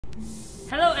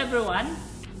Hello everyone!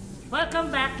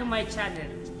 Welcome back to my channel.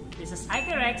 This is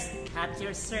IT.Rex at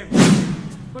your service.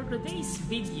 For today's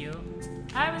video,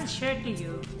 I will share to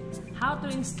you how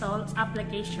to install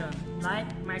applications like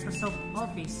Microsoft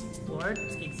Office, Word,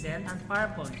 Excel, and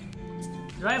PowerPoint,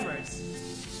 drivers,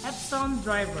 Epson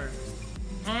driver,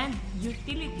 and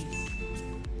utilities.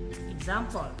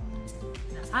 Example,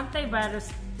 the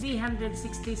antivirus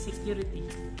 360 security.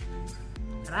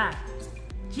 Tara!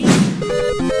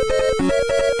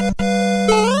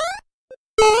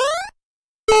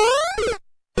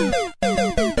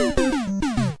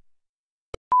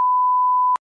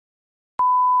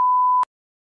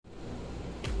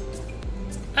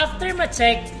 After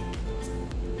ma-check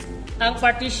ang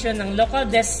partition ng local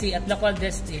disk C at local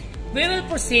disk D, we will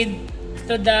proceed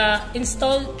to the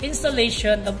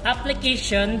installation of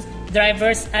application,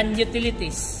 drivers, and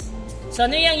utilities. So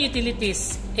ano yung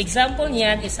utilities? Example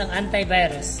niyan is ang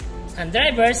antivirus. And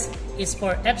drivers is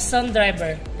for Epson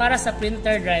driver para sa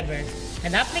printer driver.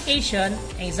 And application,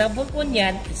 example po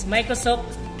niyan is Microsoft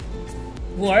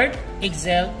Word,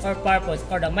 Excel, or PowerPoint,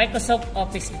 or the Microsoft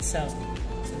Office itself.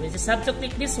 So we just have to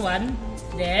click this one,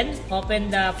 then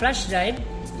open the flash drive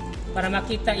para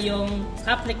makita yung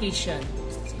application.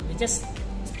 So we just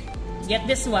get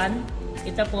this one.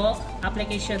 Ito po,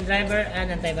 application, driver,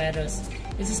 and antivirus.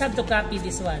 We just have to copy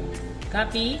this one.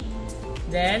 Copy,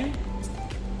 then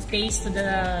paste to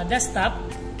the desktop.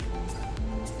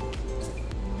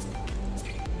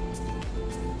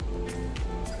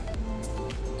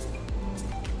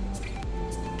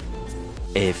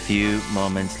 A few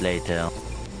moments later.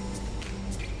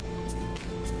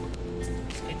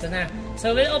 So, ito na.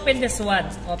 So, we'll open this one.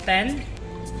 Open.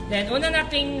 Then, una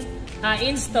nating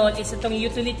install is itong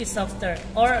utility software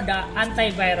or the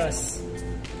antivirus.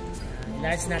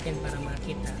 Large natin para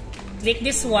makita. Click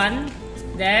this one.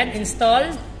 Then, install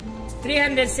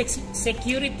 360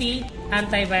 security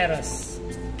antivirus.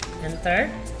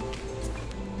 Enter.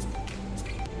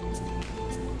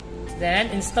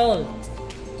 Then, install.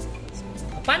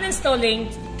 Upon installing,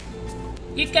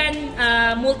 you can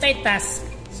multitask.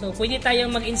 So, pwede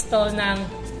tayong mag-install ng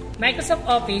Microsoft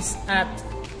Office at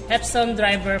Epson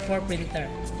driver for printer.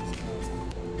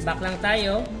 So, back lang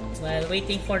tayo while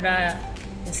waiting for the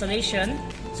installation.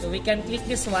 So, we can click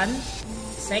this one.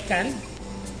 Second,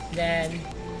 then,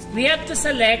 we have to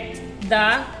select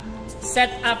the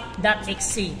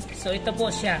setup.exe. So, ito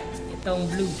po siya. Itong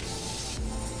blue.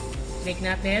 Click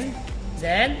natin.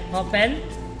 Then, open.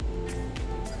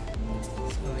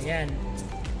 So, ayan.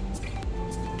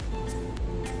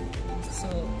 So,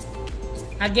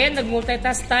 again,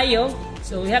 nag-multitask tayo.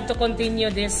 So, we have to continue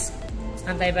this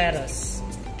antivirus.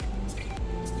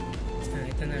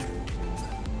 Ito na.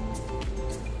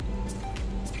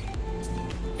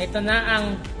 Ito na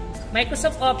ang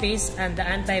Microsoft Office and the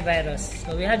antivirus.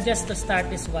 So, we have just to start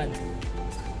this one.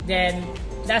 Then,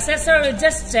 the assessor will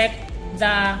just check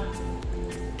the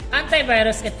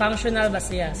antivirus if functional ba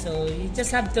siya. So, you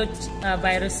just have to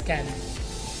virus scan.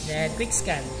 Then, quick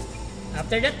scan.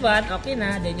 After that one, okay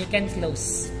na. Then, you can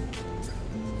close.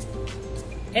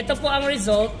 Ito po ang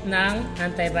result ng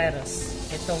antivirus.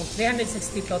 Itong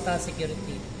 360 total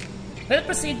security. We'll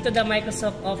proceed to the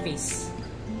Microsoft Office.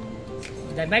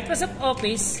 The Microsoft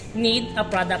Office need a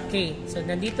product key. So,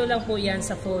 nandito lang po yan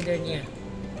sa folder niya.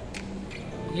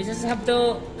 You just have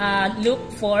to look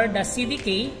for the CD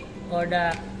key or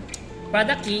the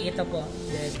product key. Ito po.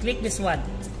 Then, click this one.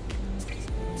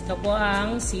 Ito po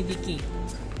ang CD key.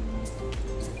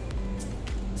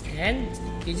 And,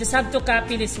 you just have to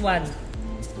copy this one.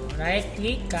 Right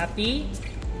click, copy,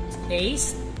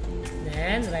 paste.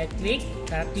 Then, right click,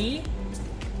 copy,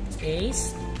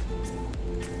 paste.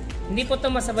 Hindi po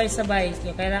ito masabay-sabay.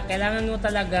 So, kailangan mo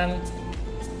talagang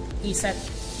isa.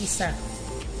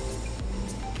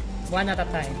 One at a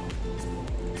time.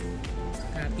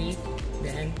 Copy,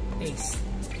 then paste.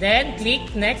 Then, click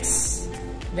next.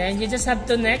 Then, you just have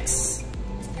to next.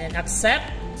 Then, accept.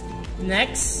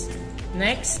 Next.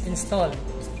 Next, install.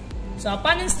 So,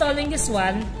 upon installing this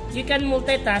one, you can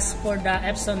multitask for the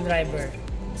Epson driver.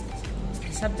 So,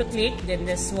 just have to click. Then,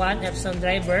 this one, Epson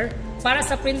driver. Para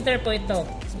sa printer po ito.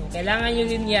 So, kailangan nyo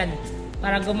din yan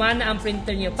para gumana ang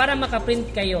printer nyo, para makaprint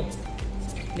kayo.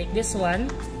 So, click this one,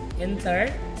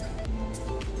 enter,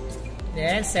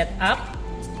 then set up.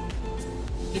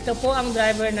 Ito po ang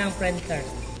driver ng printer.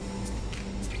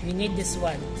 We need this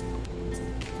one.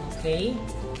 Okay,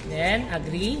 then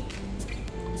agree.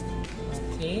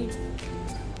 Okay,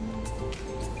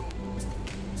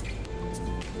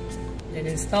 then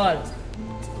install.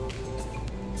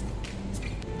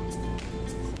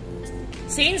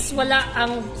 Since wala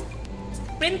ang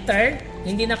printer,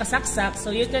 hindi nakasaksak,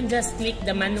 so you can just click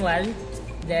the manual,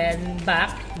 then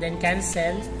back, then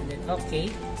cancel, and then okay.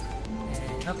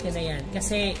 And okay na yan.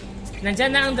 Kasi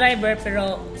nandyan na ang driver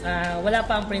pero wala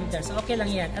pa ang printer. So okay lang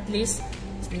yan. At least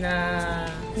na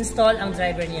install ang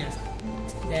driver niya.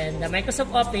 Then the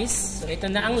Microsoft Office. So ito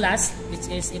na ang last, which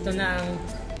is ito na ang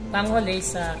panghuli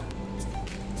sa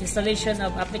installation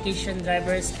of application,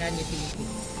 drivers, and utility.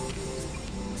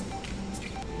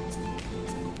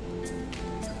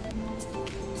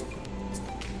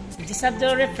 You just have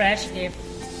to refresh if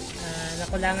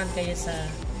nakulangan kayo sa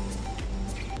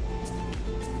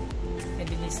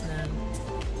bilis ng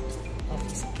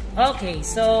Office. Okay,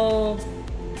 so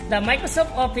the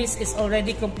Microsoft Office is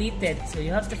already completed. So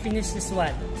you have to finish this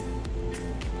one.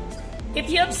 If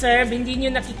you observe, hindi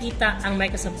nyo nakikita ang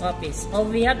Microsoft Office. All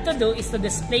we have to do is to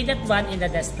display that one in the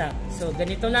desktop. So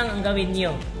ganito lang ang gawin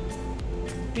nyo.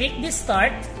 Click this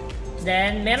start.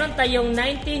 Then meron tayong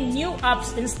 19 new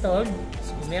apps installed.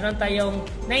 So meron tayong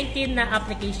 19 na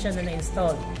application na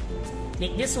na-install.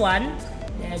 Click this one.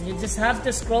 Then you just have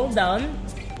to scroll down.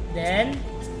 Then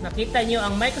makita nyo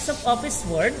ang Microsoft Office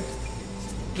Word.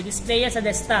 I-display sa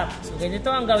desktop. So ganito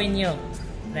ang gawin nyo.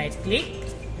 Right click.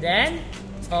 Then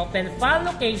open file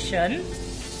location.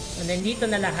 So nandito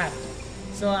na lahat.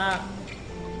 So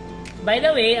by the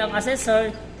way, ang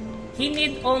assessor, he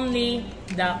need only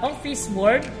the Office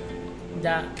Word,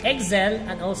 the Excel,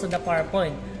 and also the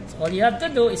PowerPoint. So all you have to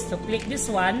do is to click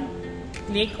this one,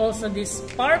 click also this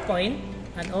PowerPoint,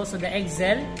 and also the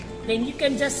Excel. Then you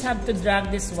can just have to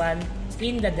drag this one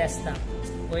in the desktop.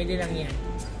 Pwede lang yan.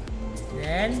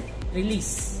 Then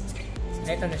release.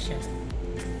 So ito na siya.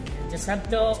 Just have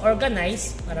to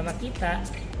organize para makita.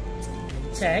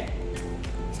 Check.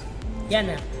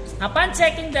 Yan na. Upon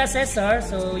checking the assessor,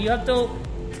 so you have to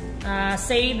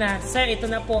say na, sir,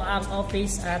 ito na po ang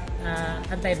Office at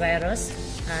antivirus.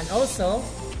 And also,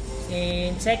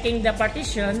 in checking the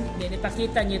partition, then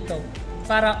ipakita nyo ito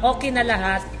para okay na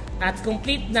lahat at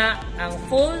complete na ang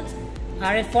full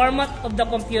reformat of the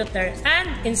computer and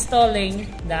installing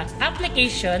the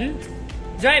application,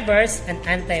 drivers, and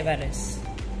antivirus.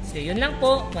 So yun lang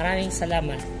po. Maraming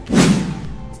salamat.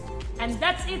 And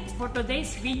that's it for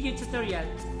today's video tutorial.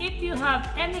 If you have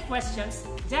any questions,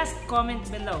 just comment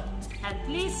below. And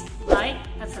please like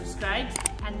and subscribe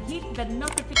and hit the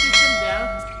notification bell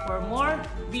for more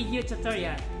video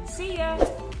tutorial. See ya!